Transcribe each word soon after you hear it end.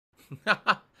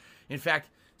In fact,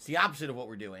 it's the opposite of what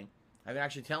we're doing. I've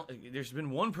actually there's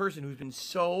been one person who's been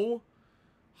so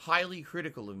highly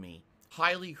critical of me,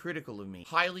 playing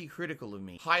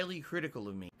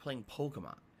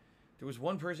Pokemon. There was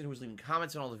one person who was leaving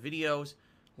comments on all the videos.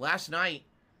 Last night,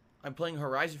 I'm playing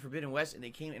Horizon Forbidden West, and they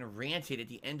came and ranted at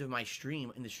the end of my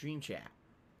stream in the stream chat.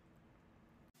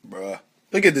 Bruh,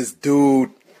 look at this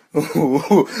dude.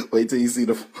 Wait till you see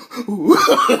the...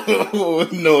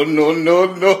 No.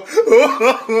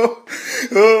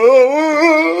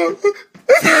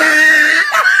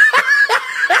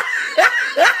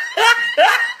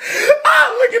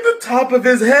 Look at the top of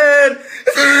his head.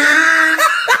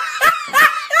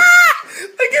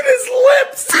 Look at his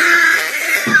lips.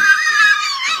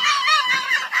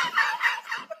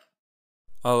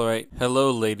 Alright, hello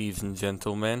ladies and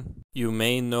gentlemen. You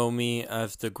may know me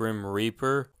as the Grim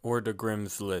Reaper or the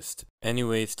Grim's List.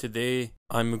 Anyways, today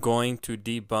I'm going to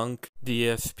debunk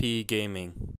DSP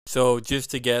Gaming. So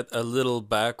just to get a little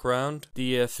background,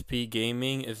 DSP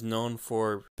Gaming is known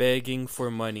for begging for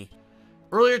money.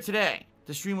 Earlier today,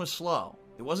 the stream was slow.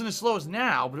 It wasn't as slow as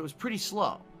now, but it was pretty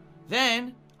slow.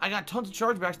 Then, I got tons of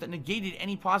chargebacks that negated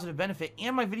any positive benefit,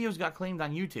 and my videos got claimed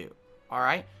on YouTube.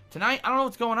 Alright? Tonight, I don't know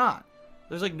what's going on.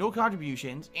 There's like no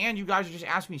contributions, and you guys are just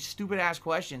asking me stupid-ass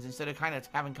questions instead of kind of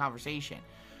having conversation.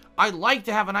 I'd like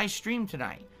to have a nice stream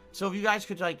tonight. So if you guys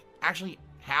could like actually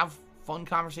have fun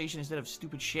conversation instead of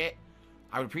stupid shit,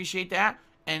 I would appreciate that.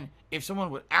 And if someone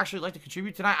would actually like to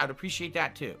contribute tonight, I'd appreciate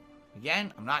that too.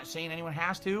 Again, I'm not saying anyone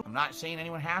has to.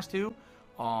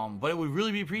 But it would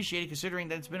really be appreciated considering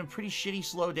that it's been a pretty shitty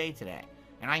slow day today.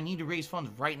 And I need to raise funds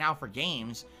right now for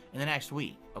games in the next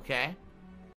week, okay?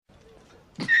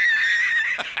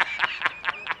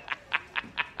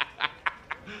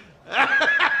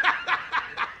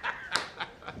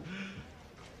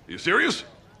 You serious?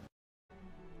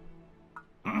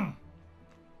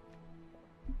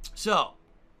 So,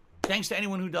 thanks to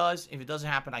anyone who does. If it doesn't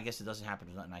happen, I guess it doesn't happen.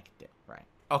 There's nothing I can do, right?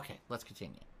 Okay, let's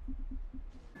continue.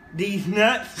 These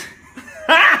nuts.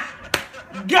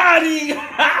 Got him!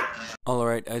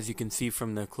 Alright, as you can see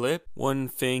from the clip, one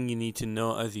thing you need to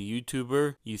know as a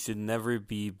YouTuber, you should never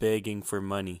be begging for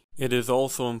money. It is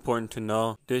also important to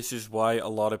know, this is why a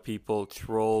lot of people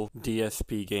troll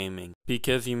DSP Gaming.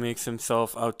 Because he makes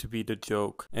himself out to be the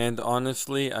joke. And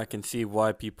honestly, I can see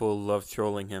why people love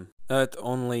trolling him. Not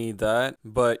only that,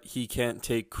 but he can't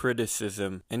take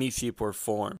criticism, any shape or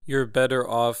form. You're better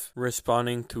off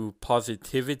responding to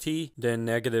positivity than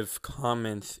negative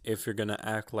comments if you're gonna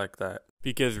act like that.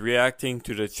 Because reacting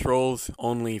to the trolls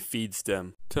only feeds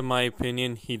them. To my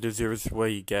opinion, he deserves what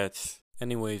he gets.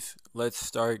 Anyways, let's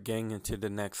start getting into the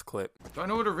next clip. Do I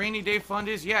know what a rainy day fund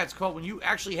is? Yeah, it's called when you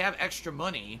actually have extra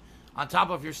money on top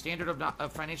of your standard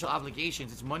of financial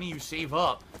obligations. It's money you save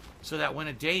up so that when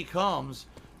a day comes,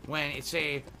 when it's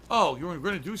oh, you were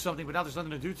going to do something, but now there's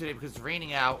nothing to do today because it's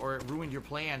raining out or it ruined your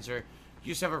plans, or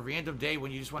you just have a random day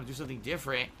when you just want to do something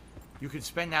different, you can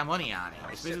spend that money on it.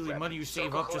 It's basically money you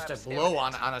save up just to blow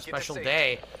on a special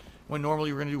day when normally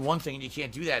you're going to do one thing and you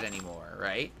can't do that anymore,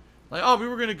 right? Like, oh, we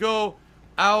were going to go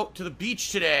out to the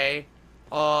beach today,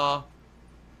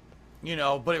 you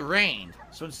know, but it rained.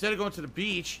 So instead of going to the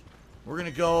beach, we're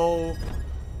going to go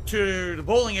to the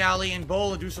bowling alley and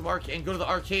bowl and do some and go to the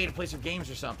arcade and play some games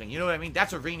or something. You know what I mean?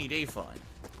 That's a rainy day fund.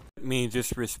 Let me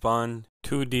just respond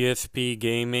to DSP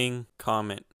Gaming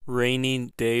comment.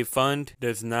 Rainy Day Fund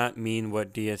does not mean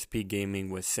what DSP Gaming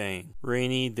was saying.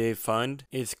 Rainy Day Fund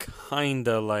is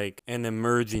kinda like an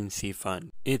emergency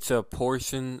fund. It's a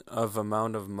portion of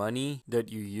amount of money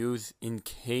that you use in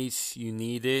case you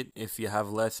need it if you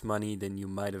have less money than you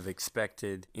might have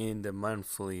expected in the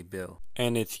monthly bill.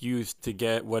 And it's used to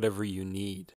get whatever you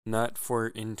need, not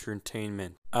for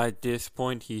entertainment. At this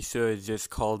point, he should have just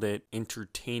called it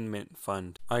entertainment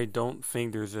fund. I don't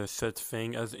think there's a such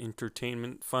thing as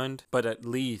entertainment fund, but at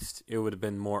least it would have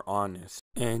been more honest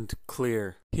and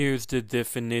clear. Here's the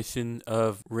definition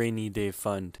of rainy day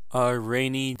fund. A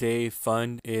rainy day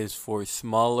fund is for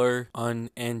smaller,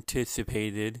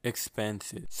 unanticipated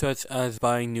expenses, such as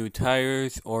buying new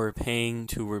tires or paying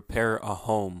to repair a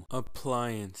home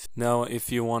appliance. Now,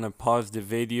 if you want to pause the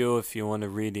video, if you want to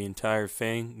read the entire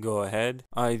thing, go ahead.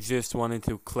 I just wanted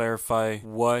to clarify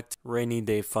what rainy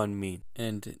day fund means.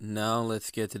 And now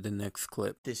let's get to the next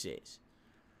clip. This is.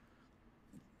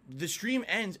 The stream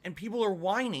ends and people are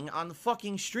whining on the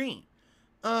fucking stream.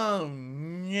 Oh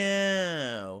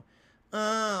no.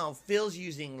 Oh, Phil's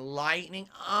using lightning.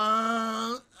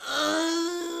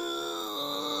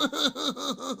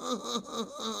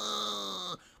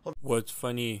 What's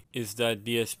funny is that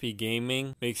DSP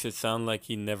Gaming makes it sound like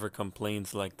he never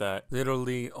complains like that.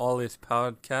 Literally, all his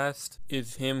podcast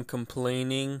is him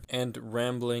complaining and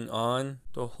rambling on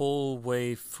the whole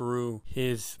way through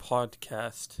his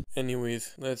podcast.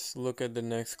 Anyways, let's look at the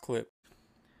next clip.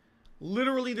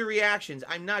 Literally the reactions.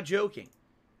 I'm not joking.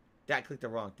 That clicked the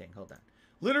wrong thing. Hold on.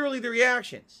 Literally the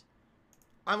reactions.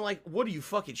 I'm like, what are you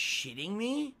fucking shitting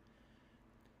me?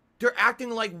 They're acting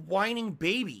like whining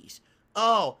babies.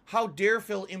 Oh, how dare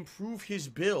Phil improve his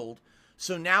build,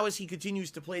 so now as he continues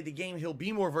to play the game, he'll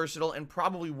be more versatile and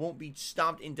probably won't be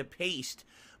stomped into paste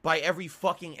by every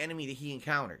fucking enemy that he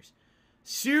encounters.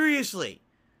 Seriously,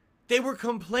 they were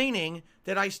complaining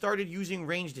that I started using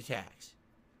ranged attacks.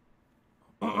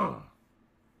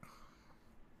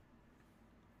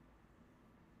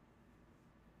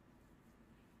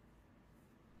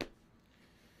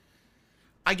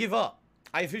 I give up.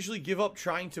 I officially give up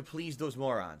trying to please those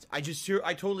morons. I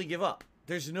totally give up.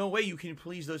 There's no way you can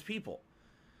please those people.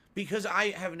 Because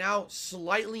I have now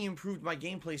slightly improved my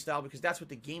gameplay style because that's what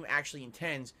the game actually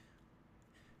intends.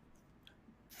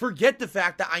 Forget the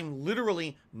fact that I'm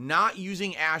literally not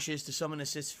using ashes to summon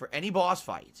assists for any boss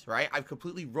fights, right? I've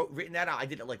completely written that out. I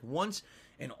did it like once,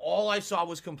 and all I saw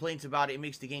was complaints about it. It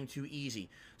makes the game too easy.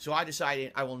 So I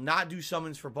decided I will not do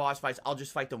summons for boss fights. I'll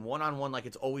just fight them one-on-one like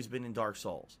it's always been in Dark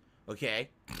Souls. Okay?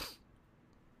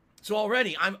 So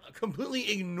already, I'm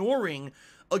completely ignoring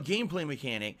a gameplay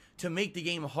mechanic to make the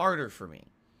game harder for me.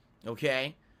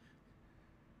 Okay?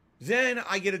 Then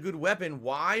I get a good weapon.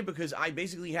 Why? Because I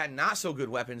basically had not so good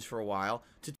weapons for a while.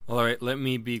 Alright, let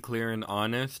me be clear and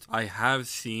honest. I have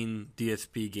seen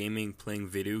DSP Gaming playing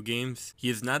video games.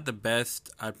 He is not the best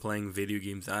at playing video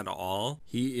games at all.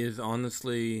 He is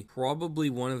honestly probably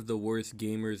one of the worst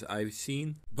gamers I've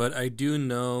seen. But I do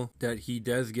know that he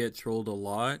does get trolled a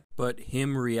lot. But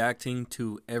him reacting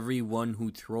to everyone who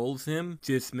trolls him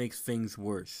just makes things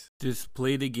worse. Just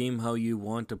play the game how you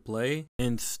want to play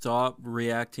and stop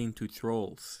reacting to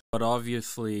trolls. But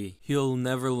obviously, he'll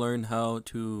never learn how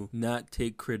to not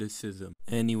take criticism.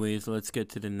 Anyways, let's get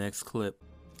to the next clip.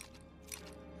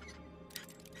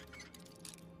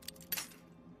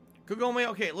 Kagome,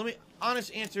 okay, let me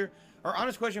honest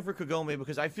question for Kagome,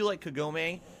 because I feel like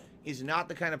Kagome is not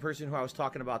the kind of person who I was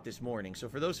talking about this morning. So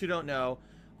for those who don't know,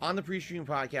 on the pre-stream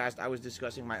podcast, I was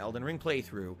discussing my Elden Ring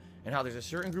playthrough and how there's a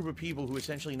certain group of people who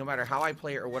essentially, no matter how I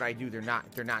play it or what I do, they're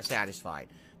not satisfied.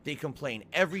 They complain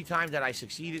every time that I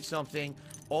succeed at something.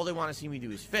 All they want to see me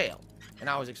do is fail. And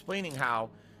I was explaining how,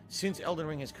 since Elden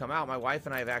Ring has come out, my wife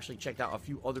and I have actually checked out a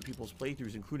few other people's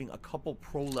playthroughs, including a couple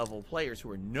pro-level players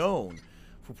who are known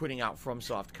for putting out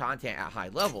FromSoft content at high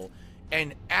level.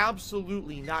 And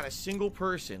absolutely not a single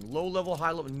person, low level,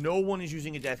 high level, no one is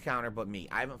using a death counter but me.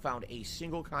 I haven't found a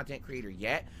single content creator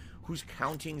yet who's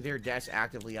counting their deaths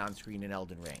actively on screen in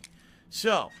Elden Ring.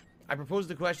 So, I proposed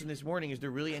the question this morning, is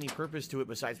there really any purpose to it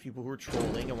besides people who are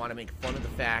trolling and want to make fun of the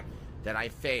fact that I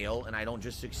fail and I don't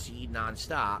just succeed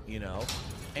nonstop, you know?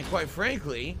 And quite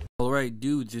frankly... Alright,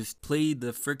 dude, just play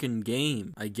the frickin'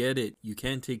 game. I get it. You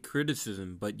can't take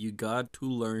criticism, but you got to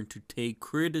learn to take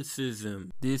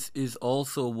criticism. This is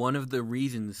also one of the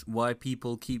reasons why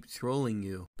people keep trolling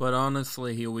you. But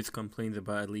honestly, he always complains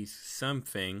about at least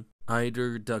something.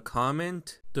 Either the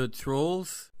comment, the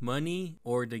trolls, money,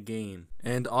 or the game.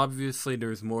 And obviously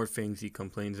there's more things he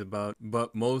complains about,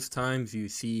 but most times you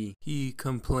see he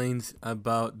complains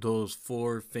about those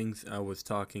 4 things I was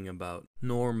talking about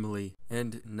normally.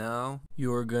 And now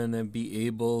you're gonna be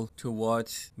able to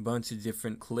watch a bunch of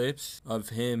different clips of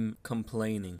him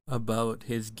complaining about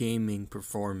his gaming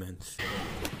performance.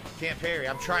 Can't parry.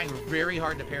 I'm trying very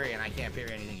hard to parry and I can't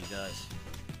parry anything he does.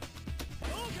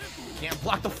 Can't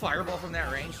block the fireball from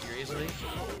that range, seriously?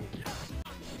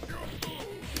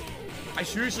 I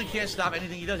seriously can't stop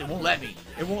anything he does. It won't let me.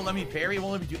 It won't let me parry. It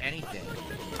won't let me do anything.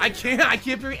 I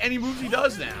can't parry any moves he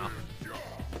does now.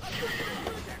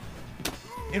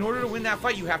 In order to win that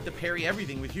fight, you have to parry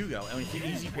everything with Hugo. And if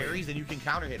he easy parries, then you can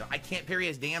counter hit him. I can't parry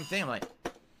his damn thing. I'm like,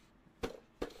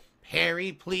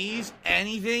 parry, please.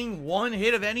 Anything. One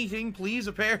hit of anything, please.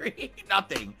 A parry.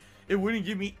 Nothing. It wouldn't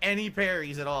give me any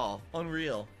parries at all.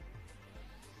 Unreal.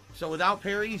 So without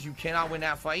parries, you cannot win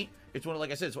that fight. It's one of, like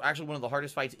I said, it's actually one of the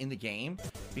hardest fights in the game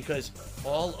because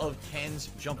all of Ken's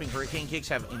jumping hurricane kicks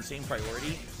have insane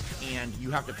priority, and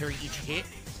you have to parry each hit.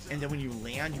 And then when you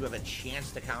land, you have a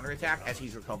chance to counterattack as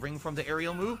he's recovering from the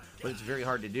aerial move, but it's very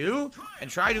hard to do. And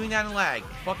try doing that in lag.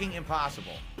 Fucking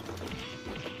impossible.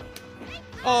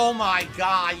 Oh my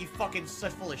god, you fucking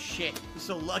such full of shit. You're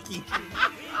so lucky.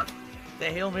 The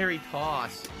Hail Mary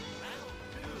toss.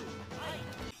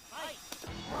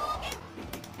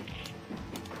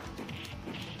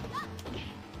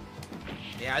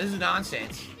 Yeah, this is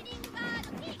nonsense.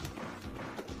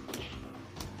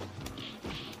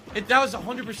 That was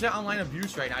 100% online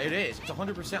abuse right now. It is. It's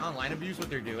 100% online abuse what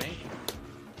they're doing.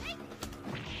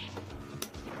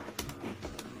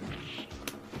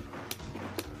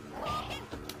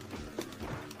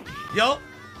 Yup.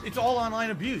 It's all online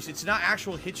abuse. It's not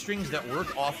actual hit strings that work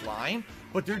offline,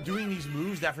 but they're doing these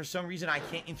moves that for some reason I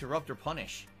can't interrupt or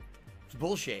punish. It's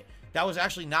bullshit. That was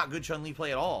actually not good Chun-Li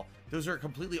play at all. Those are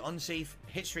completely unsafe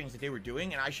hit strings that they were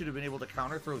doing, and I should have been able to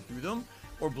counter throw through them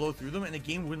or blow through them, and the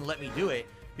game wouldn't let me do it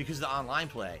because of the online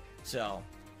play. So,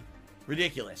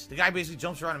 ridiculous. The guy basically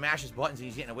jumps around and mashes buttons, and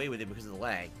he's getting away with it because of the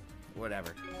lag.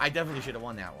 Whatever. I definitely should have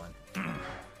won that one.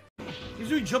 He's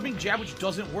doing jumping jab, which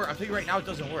doesn't work. I'll tell you right now, it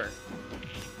doesn't work.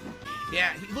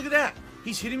 Yeah, look at that.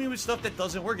 He's hitting me with stuff that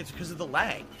doesn't work. It's because of the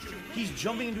lag. He's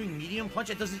jumping and doing medium punch.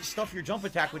 That doesn't stuff your jump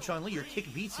attack with Chun-Li. Your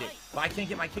kick beats it. But I can't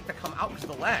get my kick to come out because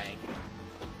of the lag.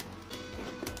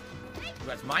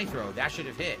 That's my throw. That should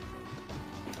have hit.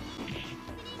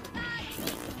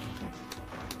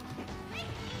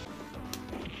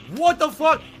 What the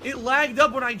fuck? It lagged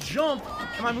up when I jumped,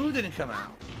 and my move didn't come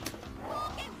out.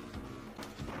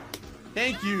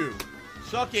 Thank you.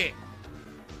 Suck it.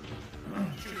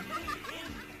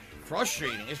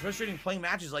 Frustrating. It's frustrating playing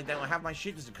matches like that when half my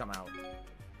shit doesn't come out.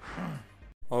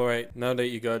 Alright, now that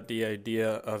you got the idea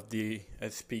of the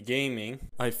DSP Gaming,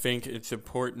 I think it's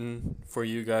important for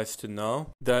you guys to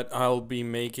know that I'll be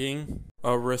making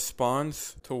a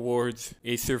response towards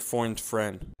Acerforn's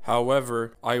friend.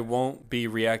 However, I won't be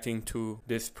reacting to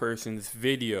this person's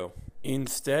video.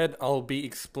 Instead, I'll be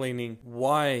explaining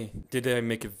why did I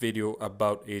make a video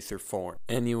about Acerforn.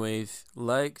 Anyways,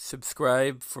 like,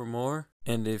 subscribe for more,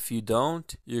 and if you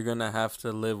don't, you're gonna have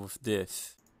to live with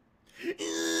this.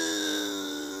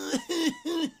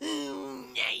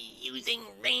 Using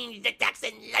ranged attacks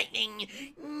and lightning.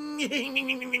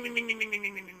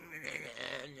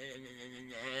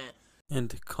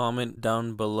 And comment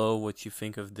down below what you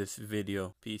think of this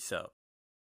video. Peace out.